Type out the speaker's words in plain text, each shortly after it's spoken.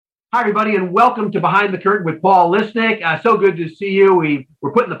Hi, everybody, and welcome to Behind the Curtain with Paul Lisnek. So good to see you.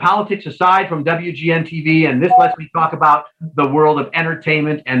 We're putting the politics aside from WGN TV, and this lets me talk about the world of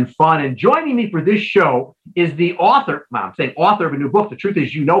entertainment and fun. And joining me for this show is the author, I'm saying author of a new book. The truth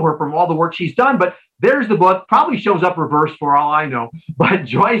is, you know her from all the work she's done, but there's the book. Probably shows up reversed for all I know. But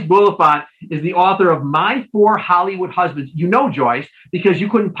Joyce Bulifant is the author of My Four Hollywood Husbands. You know Joyce because you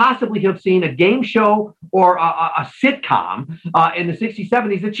couldn't possibly have seen a game show or a sitcom in the 60s,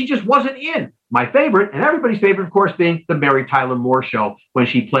 70s that she just wasn't in. My favorite, and everybody's favorite, of course, being the Mary Tyler Moore Show when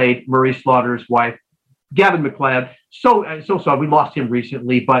she played Murray Slaughter's wife, Gavin MacLeod. So we lost him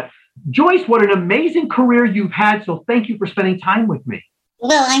recently. But Joyce, what an amazing career you've had. So thank you for spending time with me.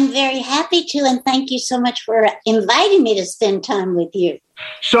 Well, I'm very happy to, and thank you so much for inviting me to spend time with you.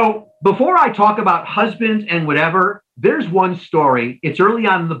 So before I talk about husbands and whatever, there's one story. It's early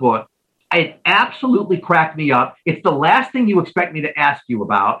on in the book. It absolutely cracked me up. It's the last thing you expect me to ask you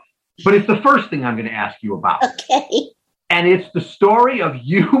about, but it's the first thing I'm going to ask you about. Okay. And it's the story of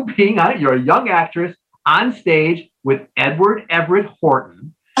you being you're a young actress on stage with Edward Everett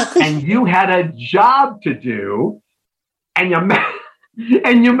Horton, and you had a job to do, and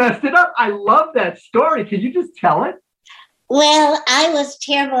you messed it up. I love that story. Can you just tell it? Well, I was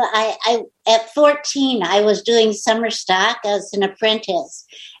terrible. I at 14, I was doing summer stock as an apprentice,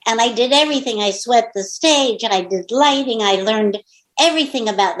 and I did everything. I swept the stage. I did lighting. I learned everything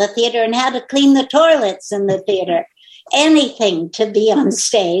about the theater and how to clean the toilets in the theater, anything to be on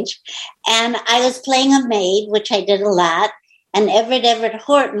stage. And I was playing a maid, which I did a lot. And Everett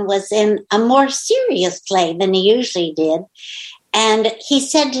Horton was in a more serious play than he usually did. And he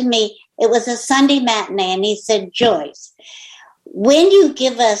said to me, it was a Sunday matinee, and he said, Joyce, when you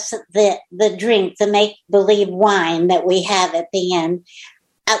give us the drink, the make-believe wine that we have at the end,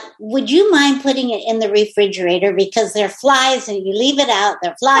 would you mind putting it in the refrigerator? Because there are flies, and you leave it out,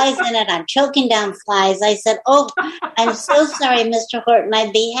 there are flies in it. I'm choking down flies. I said, oh, I'm so sorry, Mr. Horton.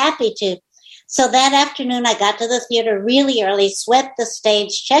 I'd be happy to. So that afternoon, I got to the theater really early, swept the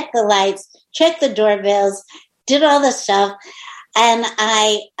stage, checked the lights, checked the doorbells, did all the stuff. And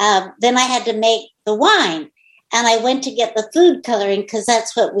then I had to make the wine. And I went to get the food coloring because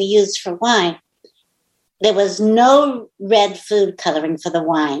that's what we used for wine. There was no red food coloring for the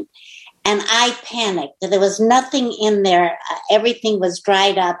wine. And I panicked. There was nothing in there. Everything was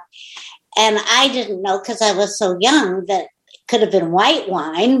dried up. And I didn't know, because I was so young, that it could have been white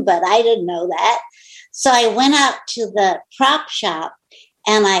wine, but I didn't know that. So I went out to the prop shop,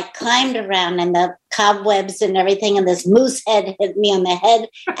 and I climbed around in the cobwebs and everything, and this moose head hit me on the head.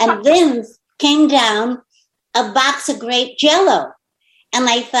 And then came down a box of grape Jell-O. And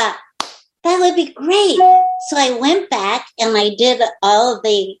I thought, that would be great. So I went back, and I did all of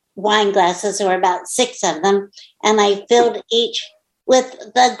the wine glasses. There were about 6 of them. And I filled each with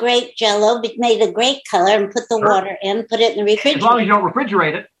the grape Jell-O, made a great color, and put the water in, put it in the refrigerator. As long as you don't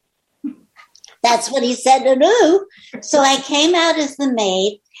refrigerate it. That's what he said to do. So I came out as the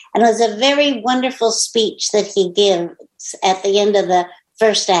maid, and it was a very wonderful speech that he gives at the end of the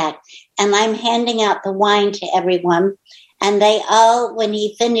first act. And I'm handing out the wine to everyone. And they all, when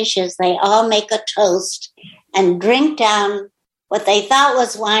he finishes, they all make a toast and drink down what they thought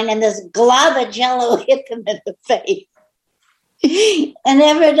was wine, and this glob of Jell-O hit them in the face. And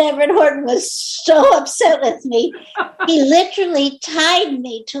Everett Horton was so upset with me. He literally tied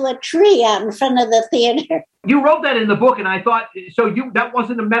me to a tree out in front of the theater. You wrote that in the book, and I thought, that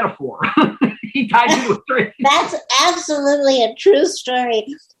wasn't a metaphor. He tied you to a tree. That's absolutely a true story.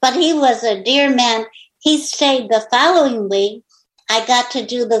 But he was a dear man. He stayed the following week. I got to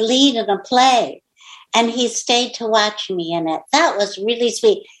do the lead in a play, and he stayed to watch me in it. That was really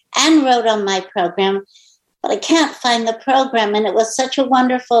sweet. And wrote on my program. But I can't find the program, and it was such a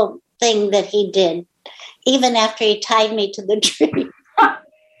wonderful thing that he did, even after he tied me to the tree.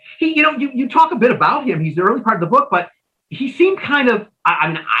 You talk a bit about him. He's the early part of the book, but he seemed kind of,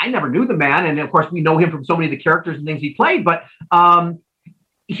 I never knew the man, and of course we know him from so many of the characters and things he played, but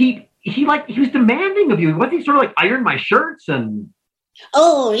he was demanding of you. Wasn't he sort of like iron my shirts and...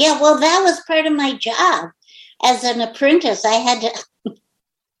 Oh, yeah, well, that was part of my job. As an apprentice, I had to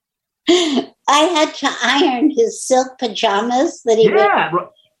iron his silk pajamas that he wore.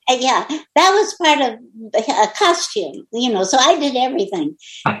 Yeah, that was part of a costume, so I did everything.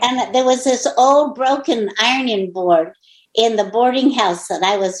 And there was this old broken ironing board in the boarding house that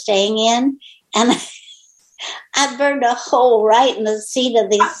I was staying in, and I burned a hole right in the seat of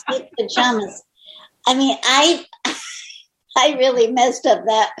these silk pajamas. I mean, I really messed up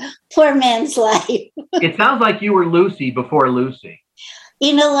that poor man's life. It sounds like you were Lucy before Lucy.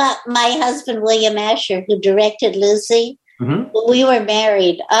 You know what? My husband, William Asher, who directed Lucy, We were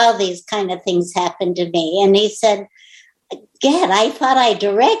married. All these kind of things happened to me. And he said, Gad, I thought I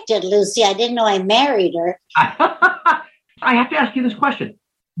directed Lucy. I didn't know I married her. I have to ask you this question.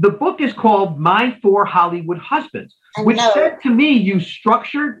 The book is called My Four Hollywood Husbands, which said to me you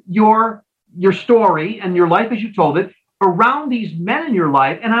structured your story and your life as you told it around these men in your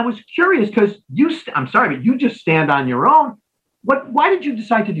life. And I was curious because I'm sorry, but you just stand on your own. Why did you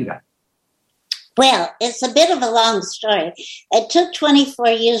decide to do that? Well, it's a bit of a long story. It took 24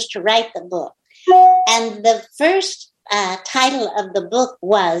 years to write the book. And the first title of the book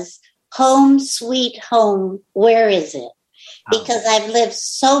was Home Sweet Home, Where Is It? Because I've lived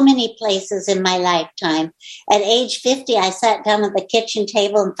so many places in my lifetime. At age 50, I sat down at the kitchen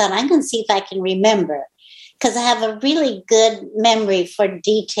table and thought, I'm going to see if I can remember. Because I have a really good memory for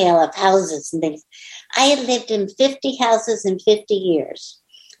detail of houses and things. I had lived in 50 houses in 50 years.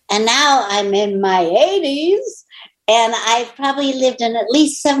 And now I'm in my 80s, and I've probably lived in at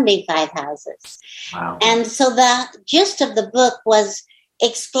least 75 houses. Wow. And so the gist of the book was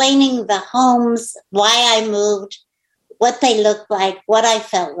explaining the homes, why I moved, what they looked like, what I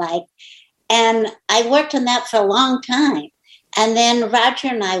felt like. And I worked on that for a long time. And then Roger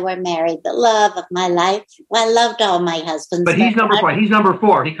and I were married, the love of my life. Well, I loved all my husbands. But he's number 4. He's number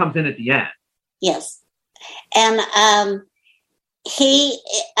 4. He comes in at the end. Yes. And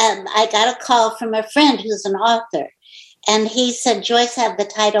I got a call from a friend who's an author. And he said, Joyce, I have the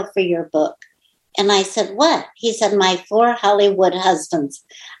title for your book. And I said, what? He said, My Four Hollywood Husbands.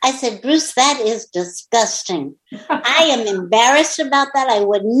 I said, Bruce, that is disgusting. I am embarrassed about that. I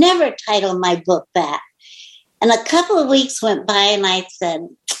would never title my book that. And a couple of weeks went by and I said,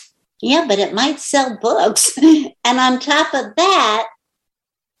 yeah, but it might sell books. And on top of that,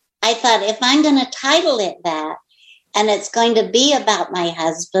 I thought, if I'm going to title it that, and it's going to be about my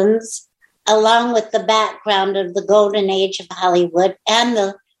husbands, along with the background of the golden age of Hollywood and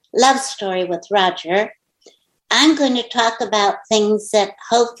the love story with Roger, I'm going to talk about things that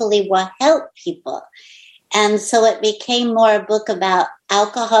hopefully will help people. And so it became more a book about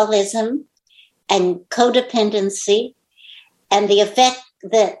alcoholism and codependency and the effect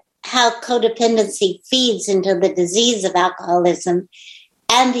that how codependency feeds into the disease of alcoholism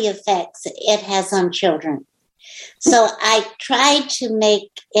and the effects it has on children. So I tried to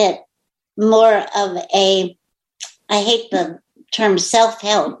make it more of I hate the term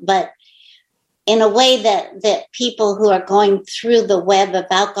self-help, but in a way that people who are going through the web of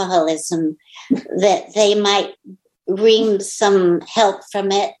alcoholism, that they might reap some help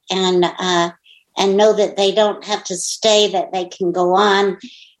from it and know that they don't have to stay, that they can go on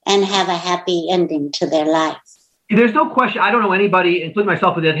and have a happy ending to their life. There's no question. I don't know anybody, including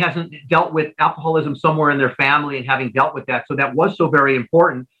myself, that hasn't dealt with alcoholism somewhere in their family and having dealt with that. So that was so very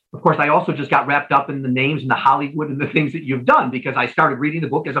important. Of course, I also just got wrapped up in the names and the Hollywood and the things that you've done because I started reading the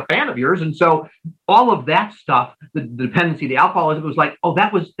book as a fan of yours. And so all of that stuff, the dependency, the alcoholism, was like, oh,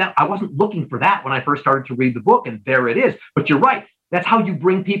 that was that. I wasn't looking for that when I first started to read the book. And there it is. But you're right. That's how you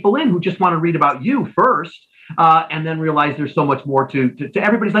bring people in who just want to read about you first and then realize there's so much more to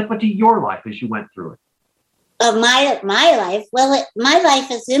everybody's life, but to your life as you went through it. My life, well, my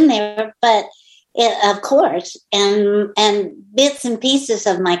life is in there, but of course, and bits and pieces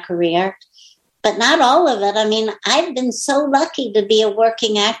of my career, but not all of it. I mean, I've been so lucky to be a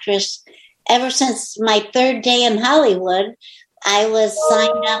working actress ever since my third day in Hollywood. I was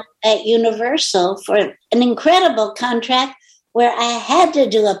signed up at Universal for an incredible contract where I had to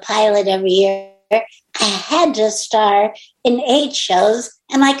do a pilot every year. I had to star in 8 shows,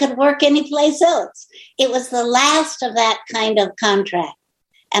 and I could work anyplace else. It was the last of that kind of contract,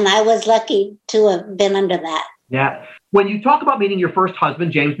 and I was lucky to have been under that. Yeah. When you talk about meeting your first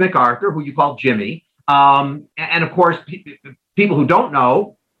husband, James MacArthur, who you called Jimmy, and of course, people who don't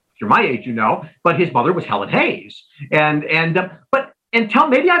know, if you're my age, you know, but his mother was Helen Hayes. And tell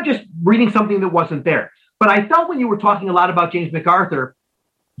maybe I'm just reading something that wasn't there, but I felt when you were talking a lot about James MacArthur,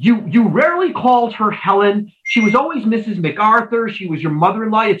 you rarely called her Helen. She was always Mrs. MacArthur. She was your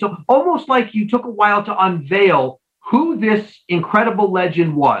mother-in-law. It's almost like you took a while to unveil who this incredible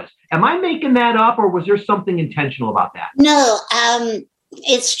legend was. Am I making that up, or was there something intentional about that? No,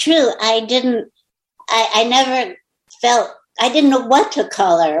 it's true. I never felt, I didn't know what to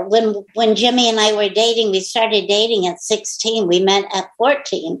call her. When Jimmy and I were dating, we started dating at 16. We met at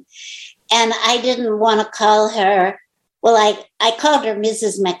 14. And I didn't want to call her, well, I called her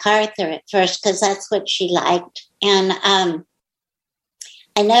Mrs. MacArthur at first because that's what she liked. And I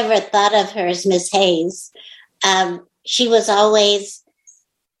never thought of her as Miss Hayes. She was always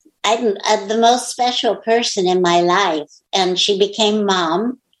the most special person in my life. And she became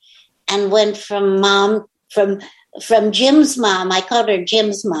mom and went from from Jim's mom. I called her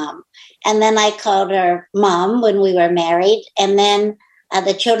Jim's mom. And then I called her Mom when we were married. And then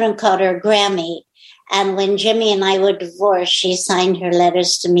the children called her Grammy. And when Jimmy and I were divorced, she signed her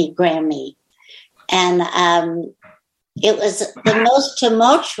letters to me Grammy. And it was the most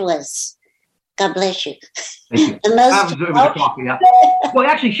tumultuous. God bless you. Thank you. The most coffee, yeah. Well,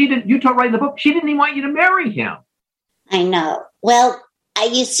 actually, she didn't. You talk right in the book. She didn't even want you to marry him. I know. Well,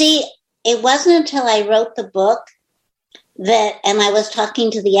 you see, it wasn't until I wrote the book that, and I was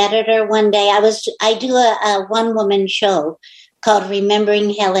talking to the editor one day. I do a one-woman show called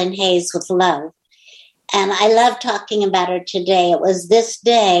Remembering Helen Hayes with Love. And I love talking about her today. It was this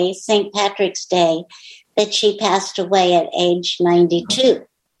day, St. Patrick's Day, that she passed away at age 92.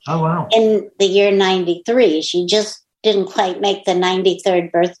 Oh, wow. In the year 93. She just didn't quite make the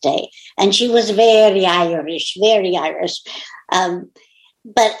 93rd birthday. And she was very Irish, very Irish.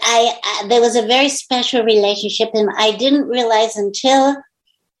 But there was a very special relationship, and I didn't realize until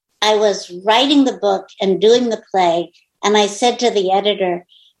I was writing the book and doing the play, and I said to the editor,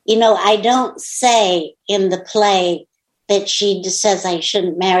 I don't say in the play that she just says I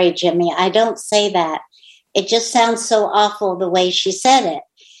shouldn't marry Jimmy. I don't say that. It just sounds so awful the way she said it.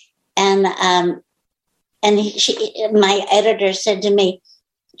 And my editor said to me,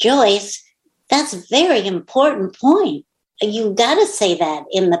 Joyce, that's a very important point. You got to say that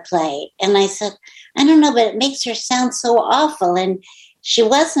in the play. And I said, I don't know, but it makes her sound so awful. And she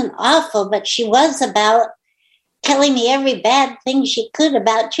wasn't awful, but she was about telling me every bad thing she could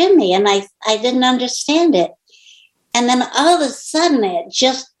about Jimmy. And I didn't understand it. And then all of a sudden it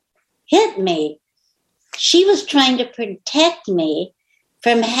just hit me. She was trying to protect me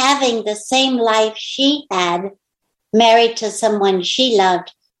from having the same life she had, married to someone she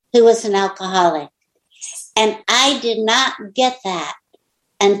loved who was an alcoholic. And I did not get that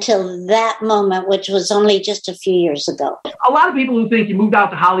until that moment, which was only just a few years ago. A lot of people who think you moved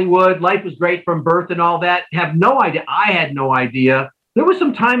out to Hollywood, life was great from birth and all that, have no idea. I had no idea. There was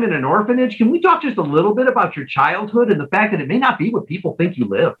some time in an orphanage. Can we talk just a little bit about your childhood and the fact that it may not be what people think you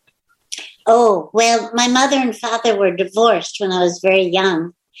lived? Oh, well, my mother and father were divorced when I was very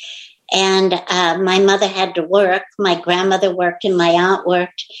young. And my mother had to work. My grandmother worked and my aunt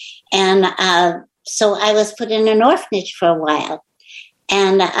worked. And so I was put in an orphanage for a while.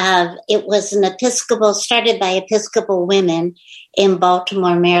 And it was started by Episcopal women in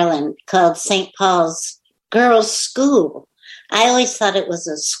Baltimore, Maryland, called St. Paul's Girls' School. I always thought it was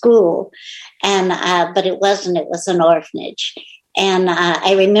a school, but it wasn't. It was an orphanage. And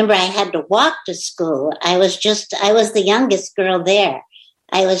I remember I had to walk to school. I was the youngest girl there.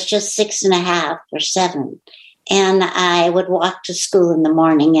 I was just 6.5 or 7. And I would walk to school in the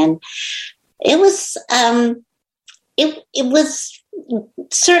morning. And it was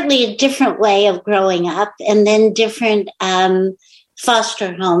certainly a different way of growing up, and then different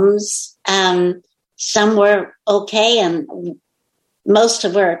foster homes. Some were okay and most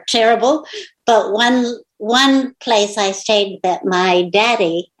of them were terrible. But one place I stayed that my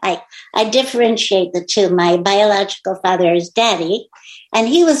daddy, I differentiate the two. My biological father is Daddy, and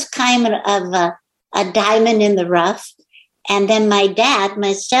he was kind of a diamond in the rough. And then my dad,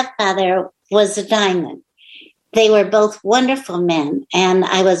 my stepfather, was a diamond. They were both wonderful men, and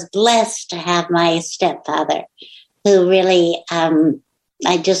I was blessed to have my stepfather, who really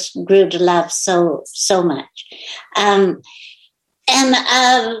I just grew to love so much.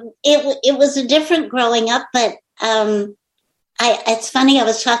 It was a different growing up, but it's funny. I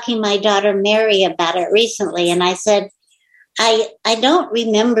was talking to my daughter Mary about it recently, and I said, I don't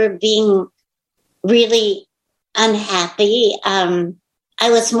remember being really unhappy. I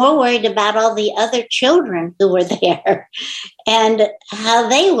was more worried about all the other children who were there and how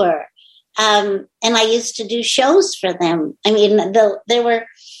they were. And I used to do shows for them. I mean, there were,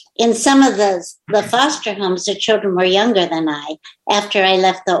 in some of the foster homes, the children were younger than I. After I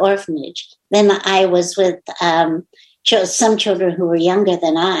left the orphanage, then I was with some children who were younger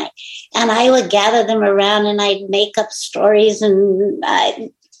than I. And I would gather them around and I'd make up stories. And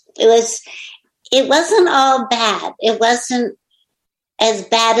it wasn't all bad. It wasn't as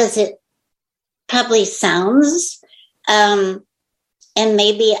bad as it probably sounds. And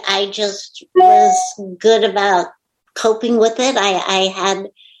maybe I just was good about coping with it.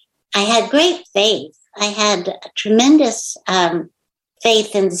 I had great faith. I had tremendous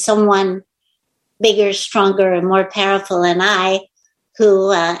faith in someone bigger, stronger, and more powerful than I,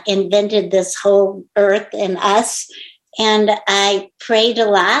 who invented this whole earth and us. And I prayed a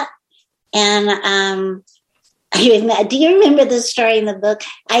lot. And do you remember the story in the book?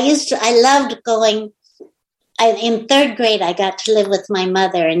 I loved going. In 3rd grade, I got to live with my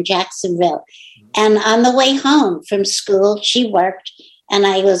mother in Jacksonville. And on the way home from school, she worked, and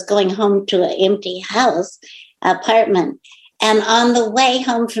I was going home to an empty house, apartment. And on the way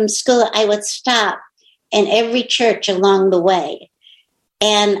home from school, I would stop in every church along the way.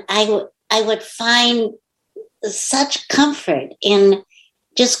 And I would find such comfort in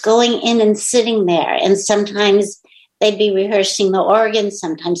just going in and sitting there. And sometimes they'd be rehearsing the organ.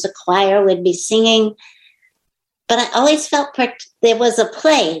 Sometimes the choir would be singing. But I always felt there was a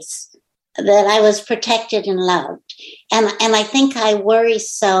place that I was protected and loved. And I think I worry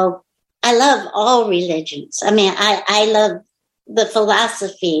so. I love all religions. I mean, I love the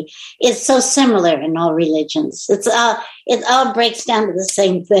philosophy. It's so similar in all religions. It all breaks down to the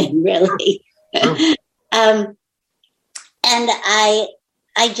same thing, really. And I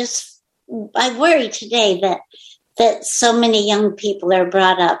worry today that so many young people are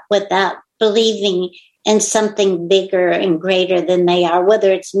brought up without believing in something bigger and greater than they are,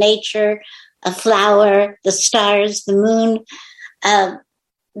 whether it's nature, a flower, the stars, the moon, to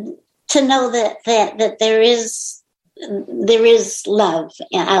know that there is love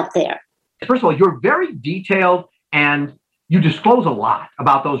out there. First of all, you're very detailed and you disclose a lot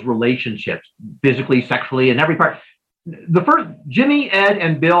about those relationships, physically, sexually, and every part. The first, Jimmy, Ed,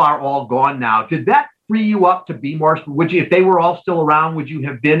 and Bill are all gone now. Did that free you up to be more? Would you, if they were all still around, would you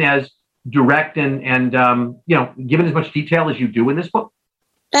have been as direct and given as much detail as you do in this book?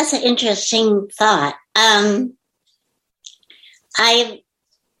 That's an interesting thought. I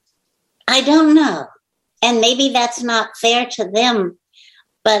don't know, and maybe that's not fair to them.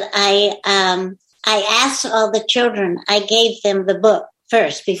 But I asked all the children. I gave them the book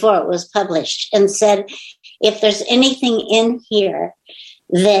first before it was published, and said, if there's anything in here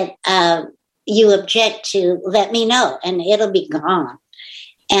that you object to, let me know, and it'll be gone.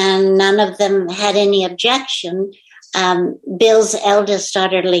 And none of them had any objection. Bill's eldest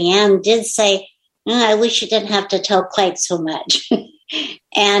daughter, Leanne, did say, I wish you didn't have to tell quite so much.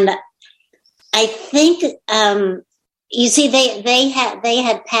 And I think, you see, they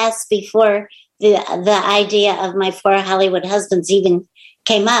had passed before the idea of my 4 Hollywood husbands even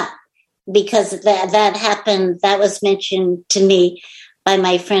came up, because that happened, that was mentioned to me by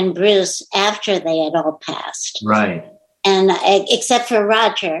my friend Bruce after they had all passed. Right. And except for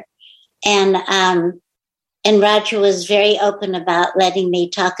Roger. And Roger was very open about letting me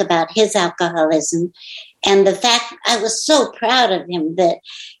talk about his alcoholism. And the fact, I was so proud of him that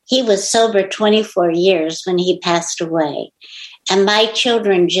he was sober 24 years when he passed away. And my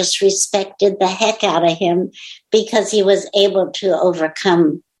children just respected the heck out of him because he was able to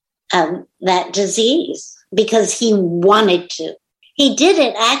overcome that disease, because he wanted to. He did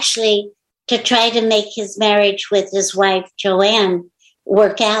it actually to try to make his marriage with his wife, Joanne,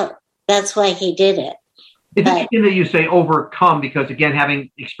 work out. That's why he did it. It's interesting that you say overcome, because, again, having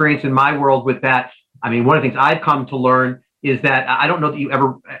experience in my world with that, I mean, one of the things I've come to learn is that I don't know that you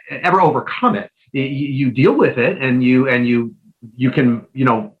ever overcome it. You deal with it, and you can,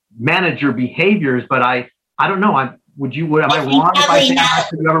 manage your behaviors. But I don't know. Am I wrong if I say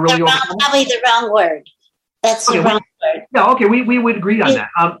you ever really overcome it? Probably the wrong word. That's the wrong word. Yeah, okay, we would agree on that.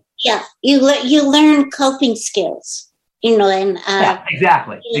 Yeah, you learn coping skills, and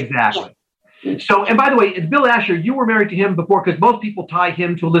exactly. Yeah. So, and by the way, Bill Asher, you were married to him before, because most people tie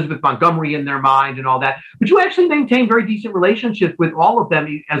him to Elizabeth Montgomery in their mind and all that. But you actually maintained very decent relationships with all of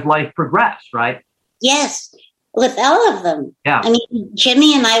them as life progressed, right? Yes, with all of them. Yeah. I mean,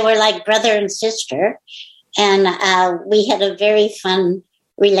 Jimmy and I were like brother and sister, and we had a very fun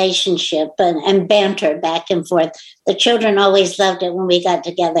relationship and banter back and forth. The children always loved it when we got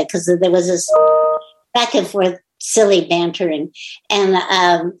together, because there was this back and forth silly bantering.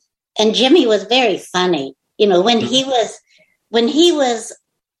 And Jimmy was very funny. When he was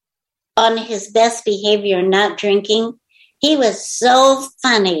on his best behavior, not drinking, he was so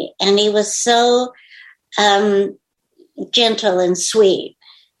funny, and he was so gentle and sweet.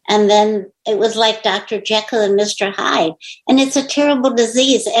 And then it was like Dr. Jekyll and Mr. Hyde. And it's a terrible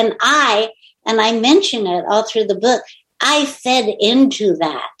disease. And I mention it all through the book, I fed into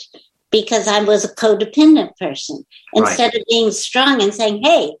that because I was a codependent person. Instead of being strong and saying,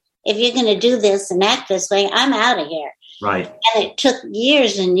 hey, if you're going to do this and act this way, I'm out of here. Right. And it took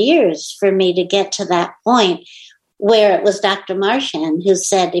years and years for me to get to that point where it was Dr. Marchand who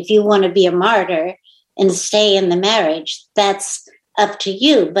said, if you want to be a martyr and stay in the marriage, that's up to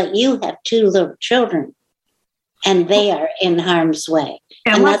you. But you have 2 little children, and they are in harm's way.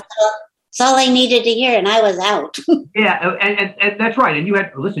 And That's all I needed to hear, and I was out. Yeah, and that's right. And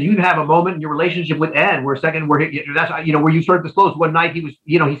you'd have a moment in your relationship with Ed where that's where you sort of disclosed one night he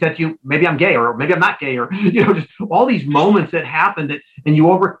said to you, maybe I'm gay or maybe I'm not gay, or just all these moments that happened and you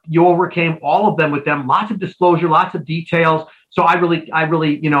overcame all of them with them. Lots of disclosure, lots of details. So I really,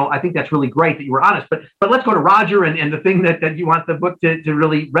 I think that's really great that you were honest. But let's go to Roger and the thing that you want the book to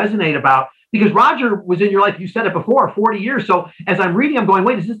really resonate about. Because Roger was in your life, you said it before, 40 years. So as I'm reading, I'm going,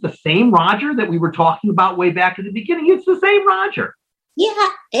 wait, is this the same Roger that we were talking about way back at the beginning? It's the same Roger. Yeah,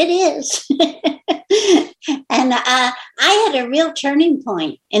 it is. And I had a real turning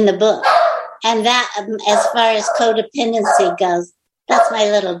point in the book. And that, as far as codependency goes, that's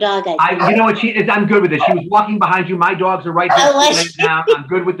my little dog. I'm good with it. She was walking behind you. My dogs are right there right now. I'm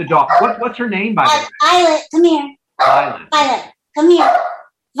good with the dog. What's her name, by the way? Violet, come here. Violet, come here.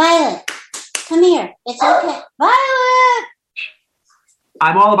 Violet. Come here. It's okay. Violet!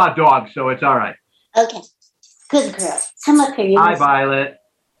 I'm all about dogs, so it's all right. Okay. Good girl. Come up here. Hi, Violet.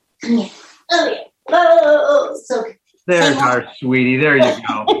 Come here. Oh, yeah. Oh, so good. There's our sweetie. There you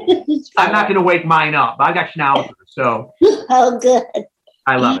go. I'm not going to wake mine up. I got schnauzers, so. Oh, good.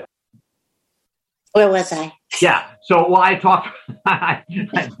 I love it. Where was I? Yeah. So, I talked, I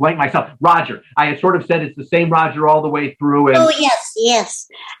blanked myself. Roger. I had sort of said it's the same Roger all the way through. And, oh, yes.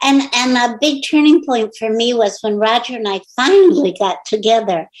 And a big turning point for me was when Roger and I finally got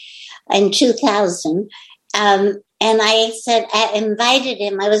together in 2000. And I said, I invited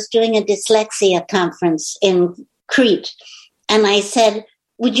him. I was doing a dyslexia conference in Crete. And I said,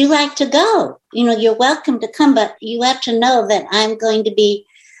 would you like to go? You're welcome to come, but you have to know that I'm going to be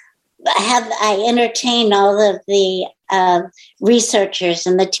I entertain all of the researchers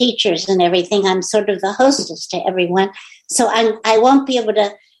and the teachers and everything. I'm sort of the hostess to everyone. So I won't be able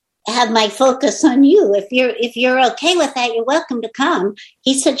to have my focus on you. If you're okay with that, you're welcome to come.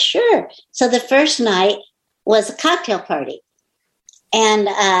 He said, sure. So the first night was a cocktail party. And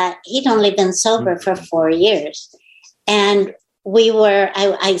he'd only been sober for 4 years. And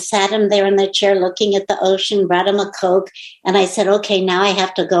I sat him there in the chair looking at the ocean, brought him a Coke, and I said, okay, now I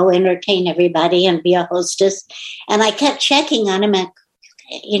have to go entertain everybody and be a hostess. And I kept checking on him, and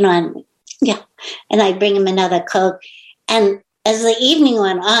I'd bring him another Coke. And as the evening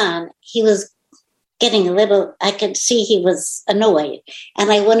went on, he was getting I could see he was annoyed.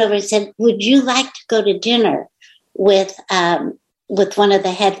 And I went over and said, would you like to go to dinner with one of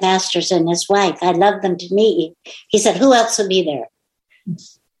the headmasters and his wife? I'd love them to meet you. He said, who else will be there?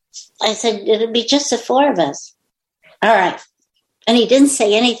 I said, it'll be just the four of us. All right. And he didn't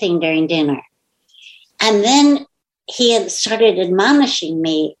say anything during dinner. And then he had started admonishing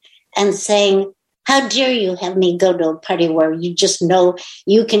me and saying, how dare you have me go to a party where you just know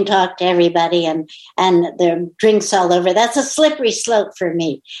you can talk to everybody and there are drinks all over. That's a slippery slope for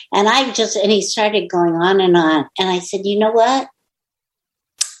me. And he started going on. And I said, you know what?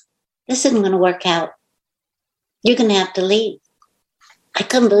 This isn't going to work out. You're going to have to leave. I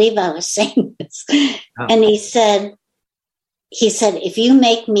couldn't believe I was saying this. Oh. And he said, if you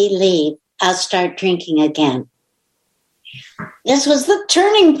make me leave, I'll start drinking again. This was the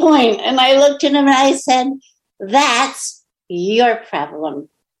turning point. And I looked at him and I said, that's your problem.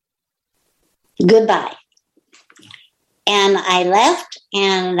 Goodbye. And I left,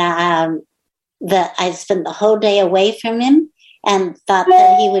 and I spent the whole day away from him and thought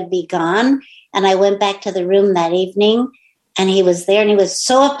that he would be gone. And I went back to the room that evening, and he was there, and he was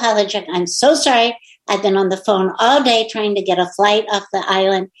so apologetic. I'm so sorry. I've been on the phone all day trying to get a flight off the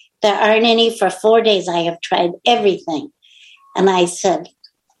island. There aren't any for 4 days. I have tried everything. And I said,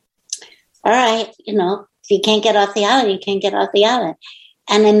 all right, if you can't get off the island, you can't get off the island.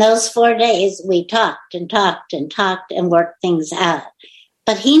 And in those 4 days, we talked and talked and talked and worked things out.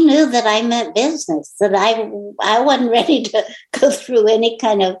 But he knew that I meant business, that I wasn't ready to go through any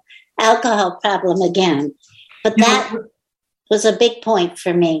kind of alcohol problem again. But that was a big point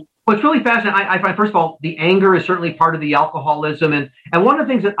for me. Well, it's really fascinating. I find, first of all, the anger is certainly part of the alcoholism. And one of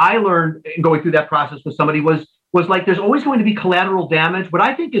the things that I learned in going through that process with somebody was like, there's always going to be collateral damage. What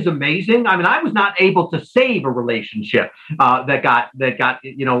I think is amazing, I mean, I was not able to save a relationship that got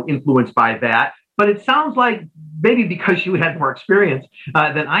influenced by that. But it sounds like maybe because you had more experience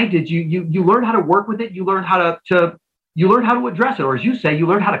than I did, you learned how to work with it. You learned how to address it, or as you say, you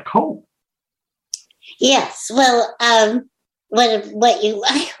learned how to cope. Yes. Well, I went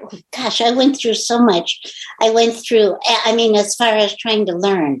through so much. As far as trying to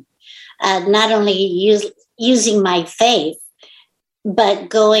learn, not only using my faith, but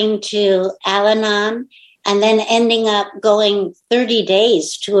going to Al-Anon and then ending up going 30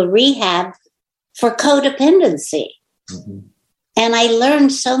 days to a rehab for codependency. Mm-hmm. And I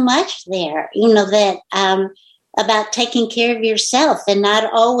learned so much there, that about taking care of yourself and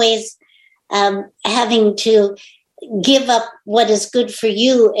not always having to give up what is good for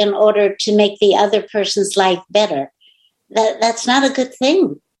you in order to make the other person's life better. That's not a good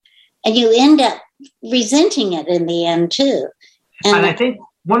thing. And you end up resenting it in the end, too. And I think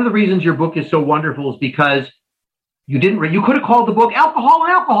one of the reasons your book is so wonderful is because you could have called the book Alcohol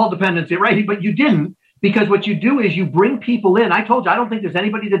and Alcohol Dependency, right? But you didn't, because what you do is you bring people in. I told you, I don't think there's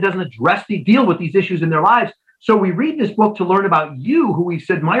anybody that doesn't deal with these issues in their lives. So we read this book to learn about you, who we've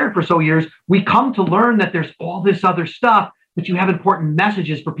admired for so years. We come to learn that there's all this other stuff, but you have important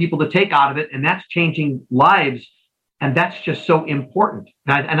messages for people to take out of it, and that's changing lives. And that's just so important.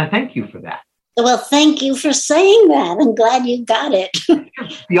 And I thank you for that. Well, thank you for saying that. I'm glad you got it.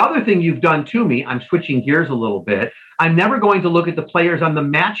 The other thing you've done to me, I'm switching gears a little bit. I'm never going to look at the players on the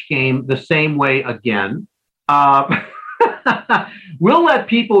match game the same way again. We'll let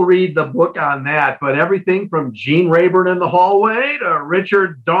people read the book on that, but everything from Gene Rayburn in the hallway to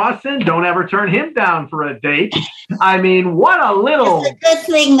Richard Dawson, don't ever turn him down for a date. I mean, what a little... It's a good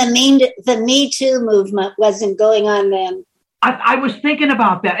thing the Me Too movement wasn't going on then. I was thinking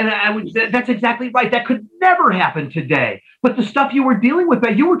about that, and that's exactly right. That could never happen today. But the stuff you were dealing with,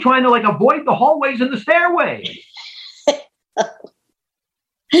 you were trying to avoid the hallways and the stairways.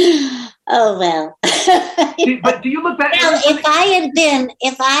 Oh, well. But do you look back? Well,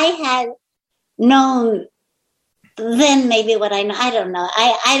 if I had known then maybe what I know, I don't know.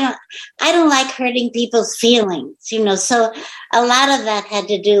 I don't like hurting people's feelings, so a lot of that had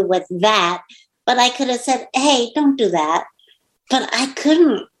to do with that. But I could have said, hey, don't do that. But I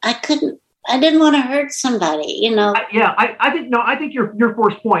couldn't. I didn't want to hurt somebody, I think your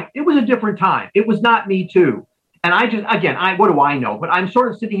first point, it was a different time. It was not Me Too. And what do I know? But I'm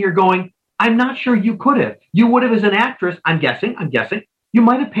sort of sitting here going, I'm not sure you could have. You would have as an actress, I'm guessing, you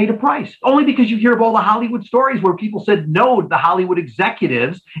might have paid a price. Only because you hear of all the Hollywood stories where people said no to the Hollywood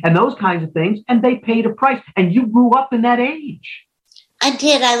executives and those kinds of things, and they paid a price. And you grew up in that age. I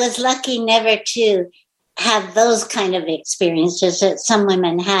did. I was lucky never to have those kind of experiences that some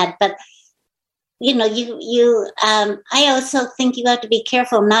women had. But, I also think you have to be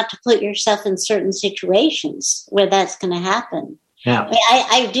careful not to put yourself in certain situations where that's going to happen. Yeah.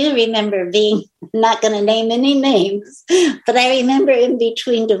 I do remember being, I'm not going to name any names, but I remember in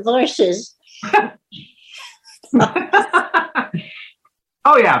between divorces.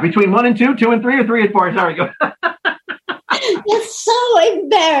 Oh, yeah. Between 1 and 2, 2 and 3, or 3 and 4. Sorry, go. It's so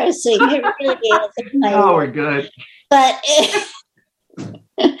embarrassing. It really is. We're good. But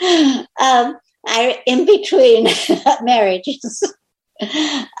in between marriages,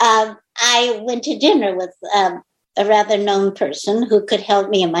 I went to dinner with a rather known person who could help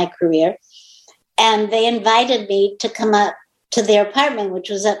me in my career. And they invited me to come up to their apartment, which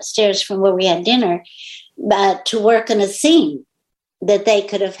was upstairs from where we had dinner, to work in a scene that they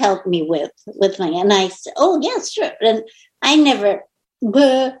could have helped me with me. And I said, oh, yes, sure. And I never,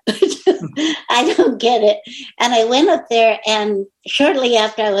 I don't get it. And I went up there, and shortly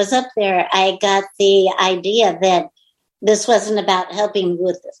after I was up there, I got the idea that this wasn't about helping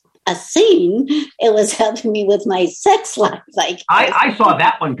with a scene. It was helping me with my sex life. I saw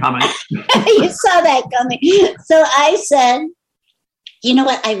that one coming. You saw that coming. So I said, you know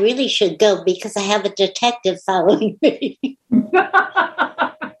what? I really should go because I have a detective following me.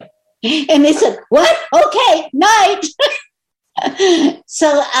 And they said, what? Okay, night.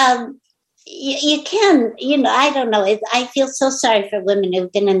 So you can, I don't know. I feel so sorry for women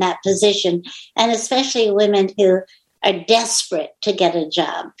who've been in that position, and especially women who are desperate to get a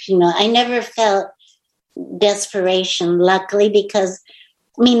job. I never felt desperation, luckily, because,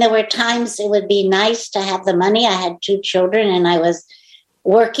 there were times it would be nice to have the money. I had 2 children, and I was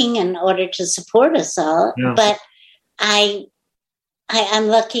working in order to support us all. Yeah. But I'm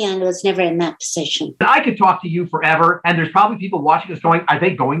lucky I was never in that position. I could talk to you forever, and there's probably people watching us going, are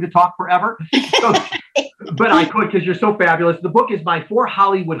they going to talk forever? So, but I could, because you're so fabulous. The book is My 4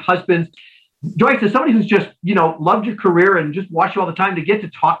 Hollywood Husbands. Joyce, as somebody who's just, loved your career and just watched you all the time, to get to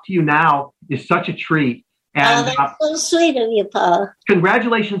talk to you now is such a treat. And, that's so sweet of you, Paul.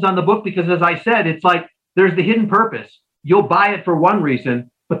 Congratulations on the book, because as I said, it's like there's the hidden purpose. You'll buy it for one reason,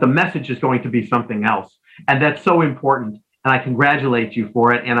 but the message is going to be something else. And that's so important. And I congratulate you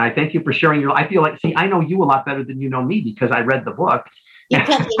for it. And I thank you for sharing I feel like, I know you a lot better than you know me because I read the book. You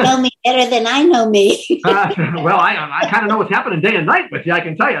probably know me better than I know me. Well, I kind of know what's happening day and night with you. I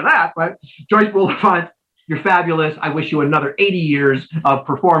can tell you that. But Joyce Bulifant, you're fabulous. I wish you another 80 years of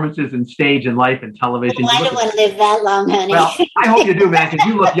performances in stage and life and television. I don't want to live that long, honey. Well, I hope you do, man, because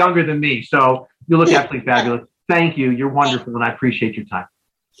you look younger than me. So you look absolutely fabulous. Thank you. You're wonderful, and I appreciate your time.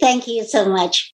 Thank you so much.